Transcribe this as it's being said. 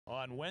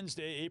On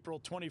Wednesday, April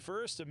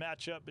 21st, a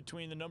matchup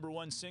between the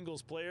 #1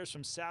 singles players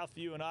from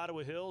Southview and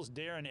Ottawa Hills.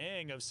 Darren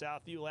Eng of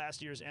Southview,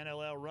 last year's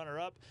NLL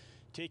runner-up,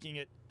 taking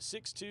it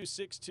 6-2,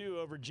 6-2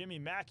 over Jimmy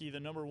Mackey, the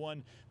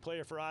 #1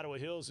 player for Ottawa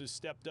Hills, who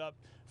stepped up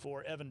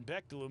for Evan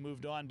Bechtel, who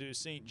moved on to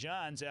St.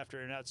 John's after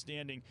an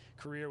outstanding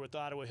career with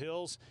Ottawa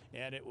Hills.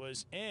 And it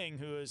was Eng,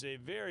 who is a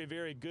very,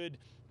 very good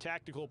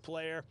tactical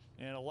player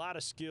and a lot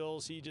of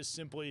skills. He just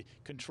simply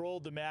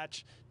controlled the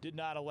match, did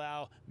not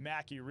allow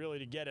Mackey really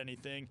to get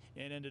anything,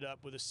 and ended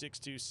up with a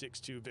 6-2,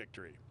 6-2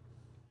 victory.